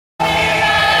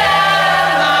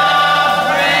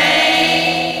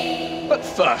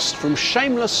burst from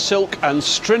shameless Silk and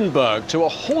Strindberg to a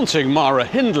haunting Mara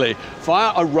Hindley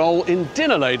via a role in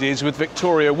Dinner Ladies with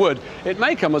Victoria Wood. It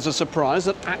may come as a surprise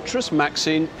that actress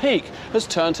Maxine Peake has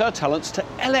turned her talents to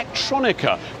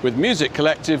electronica with music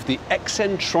collective the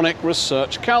Eccentronic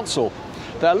Research Council.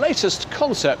 Their latest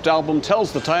concept album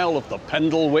tells the tale of the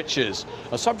Pendle Witches,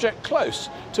 a subject close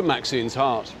to Maxine's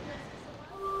heart.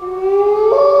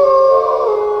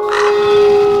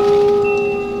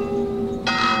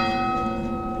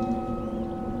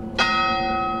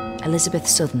 Elizabeth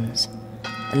Southerns,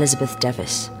 Elizabeth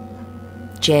Devis,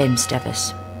 James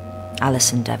Devis,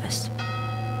 Alison Devis,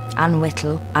 Anne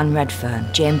Whittle, Anne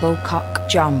Redfern, Jane Bulcock,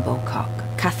 John Bulcock,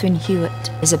 Catherine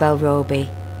Hewitt, Isabel Roby,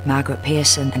 Margaret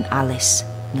Pearson and Alice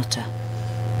Nutter.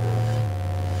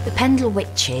 The Pendle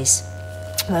Witches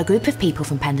were a group of people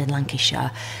from Pendle,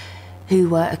 Lancashire, who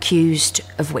were accused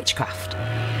of witchcraft.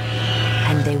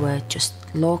 And they were just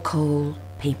local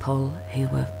people who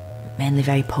were mainly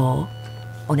very poor,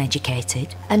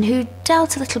 uneducated, and who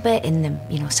dealt a little bit in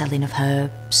the, selling of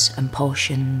herbs and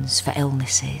potions for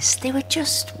illnesses. They were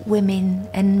just women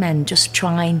and men just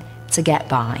trying to get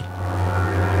by.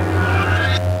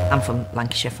 I'm from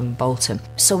Lancashire, from Bolton,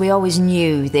 so we always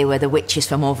knew they were the witches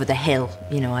from over the hill.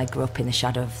 I grew up in the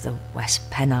shadow of the West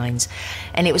Pennines,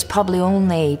 and it was probably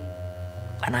only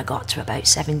when I got to about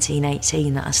 17,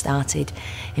 18 that I started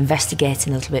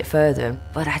investigating a little bit further.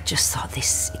 But I just thought,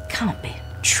 it can't be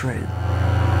true.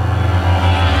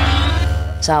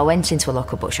 So I went into a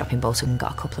local bookshop in Bolton and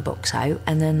got a couple of books out,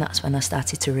 and then that's when I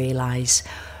started to realise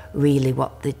really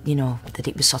what that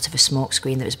it was sort of a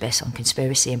smokescreen that was based on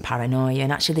conspiracy and paranoia,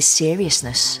 and actually the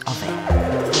seriousness of it.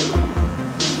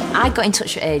 I got in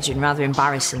touch with Adrian rather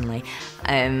embarrassingly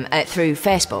through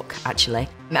Facebook, actually,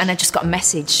 and I just got a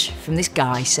message from this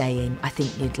guy saying, "I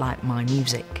think you'd like my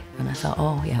music." And I thought,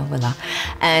 oh yeah, well,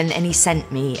 and he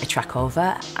sent me a track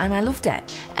over, and I loved it.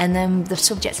 And then the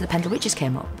subject of the Pendle Witches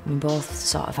came up. We both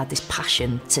sort of had this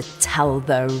passion to tell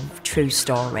the true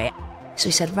story. So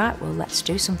he said, right, well, let's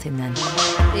do something then.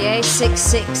 The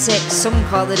A666, some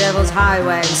call the Devil's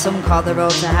Highway and some call the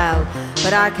Road to Hell.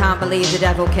 But I can't believe the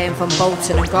devil came from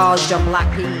Bolton and gorged on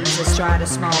black peas astride a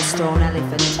small stone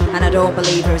elephant. And I don't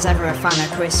believe there was ever a fan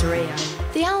of Chris Rea.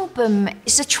 The album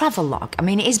is a travelogue. I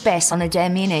mean, it is based on a day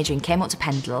me and Adrian came up to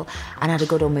Pendle and had a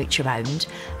good old mooch around.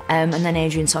 And then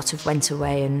Adrian sort of went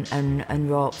away and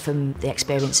wrote from the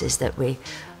experiences that we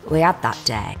had that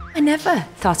day. I never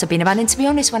thought I'd be in a band, and to be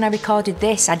honest, when I recorded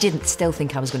this, I didn't still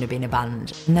think I was going to be in a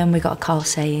band. And then we got a call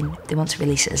saying they want to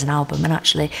release it as an album, and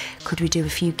actually, could we do a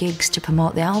few gigs to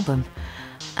promote the album?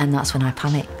 And that's when I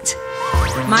panicked.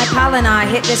 My pal and I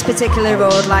hit this particular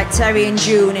road like Terry and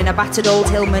June in a battered old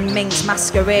Hillman Minx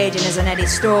masquerading as an Eddie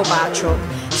Stobart truck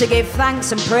to give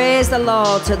thanks and praise the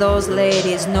Lord to those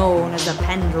ladies known as the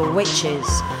Pendle Witches.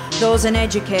 Those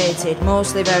uneducated,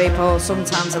 mostly very poor,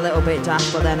 sometimes a little bit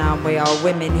daft, but then aren't we all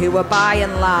women who were by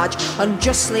and large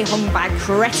unjustly hung by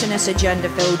cretinous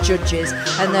agenda-filled judges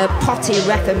and their potty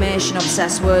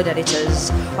Reformation-obsessed word editors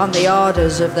on the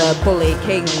orders of the bully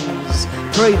kings.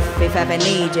 Proof, if ever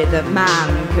needed, that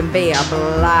man can be a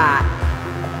black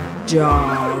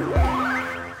dog.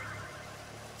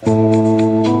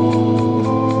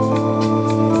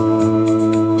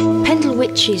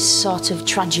 Witch's sort of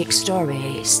tragic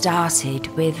story started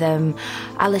with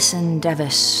Alison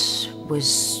Devis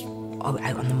was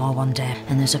out on the moor one day,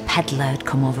 and there's a peddler who'd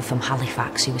come over from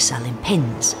Halifax who was selling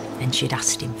pins, and she'd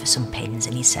asked him for some pins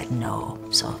and he said no,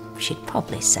 so she'd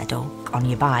probably said, "Oh, on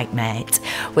your bike, mate,"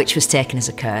 which was taken as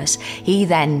a curse. He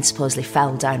then supposedly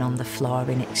fell down on the floor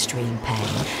in extreme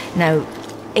pain. Now,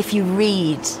 if you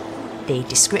read the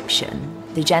description,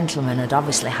 the gentleman had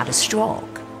obviously had a stroke.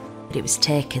 It was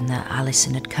taken that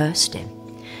Alison had cursed him.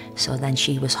 So then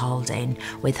she was hauled in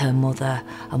with her mother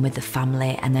and with the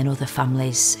family, and then other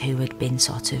families who had been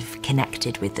sort of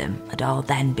connected with them had all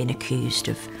then been accused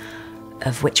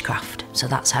of witchcraft. So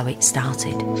that's how it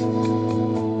started.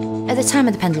 At the time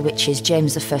of the Pendle Witches,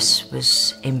 James I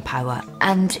was in power,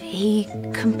 and he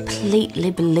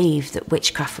completely believed that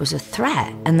witchcraft was a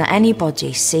threat and that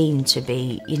anybody seemed to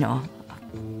be,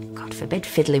 God forbid,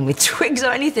 fiddling with twigs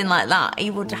or anything like that, he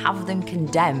would have them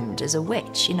condemned as a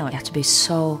witch. You had to be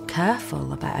so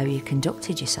careful about how you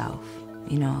conducted yourself.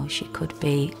 She could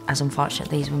be, as unfortunate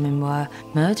these women were,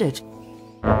 murdered.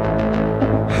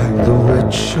 Hang the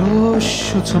witch or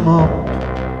shut 'em up.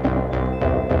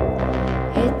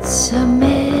 It's a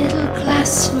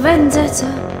middle-class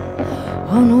vendetta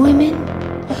on women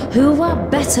who are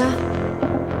better.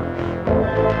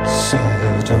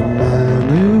 Said a man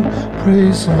who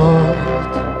praised the Lord.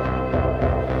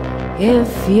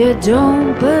 If you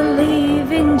don't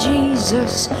believe in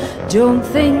Jesus, don't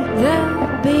think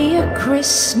there'll be a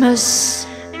Christmas.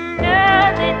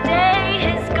 Another day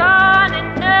has gone,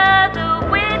 another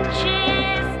witch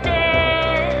is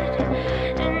dead.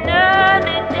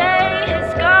 Another day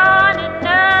has gone,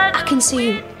 another. I can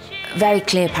see very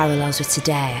clear parallels with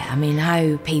today. I mean,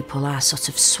 how people are sort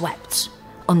of swept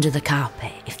under the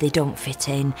carpet if they don't fit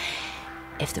in,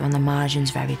 if they're on the margins,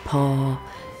 very poor,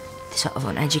 they're sort of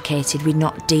uneducated. We're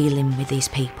not dealing with these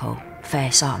people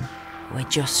face on. We're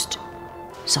just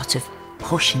sort of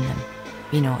pushing them,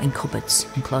 you know, in cupboards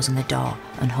and closing the door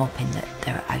and hoping that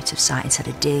they're out of sight instead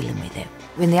of dealing with it.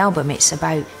 In the album, it's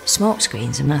about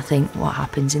smokescreens, and I think what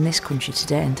happens in this country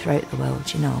today and throughout the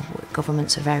world, you know,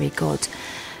 governments are very good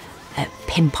at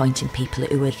pinpointing people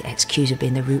who are accused of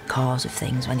being the root cause of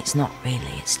things when it's not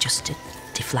really, it's just to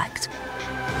deflect.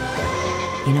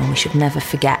 You know, we should never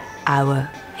forget our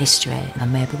history,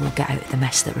 and maybe we'll get out of the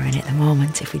mess that we're in at the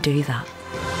moment if we do that.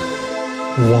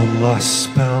 One last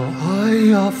spell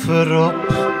I offer up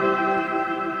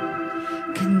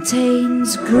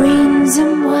Contains greens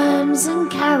and worms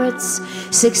and carrots,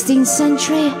 16th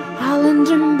century Holland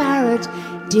and Barrett.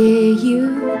 Dear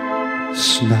you,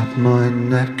 snap my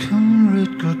neck and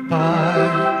read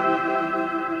goodbye.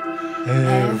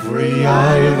 Every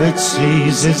eye that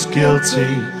sees is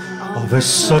guilty of a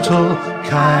subtle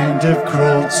kind of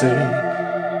cruelty.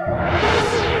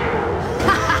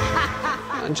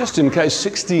 And just in case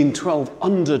 1612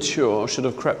 Underture should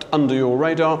have crept under your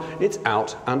radar, it's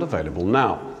out and available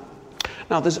now.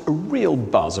 Now, there's a real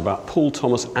buzz about Paul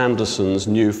Thomas Anderson's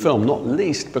new film, not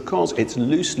least because it's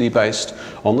loosely based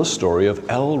on the story of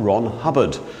L. Ron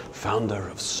Hubbard, founder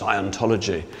of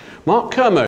Scientology. Mark Kermode